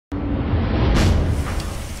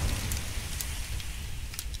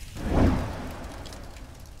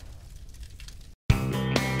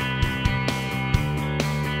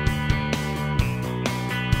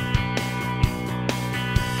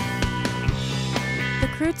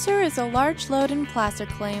Kreutzer is a large lode and placer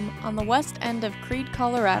claim on the west end of Creede,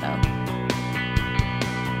 Colorado.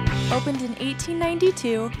 Opened in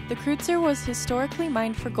 1892, the Kreutzer was historically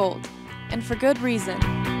mined for gold, and for good reason.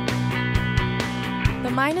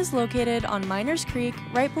 The mine is located on Miners Creek,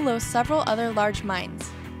 right below several other large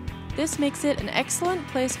mines. This makes it an excellent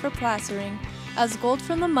place for placering, as gold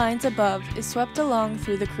from the mines above is swept along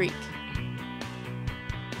through the creek.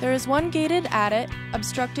 There is one gated adit,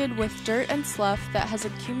 obstructed with dirt and slough that has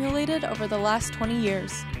accumulated over the last 20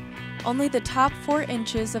 years. Only the top 4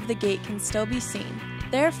 inches of the gate can still be seen.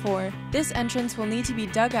 Therefore, this entrance will need to be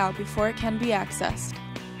dug out before it can be accessed.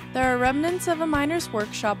 There are remnants of a miner's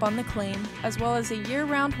workshop on the claim, as well as a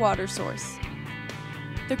year-round water source.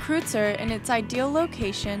 The Kreutzer, in its ideal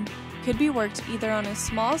location, could be worked either on a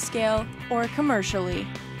small scale or commercially.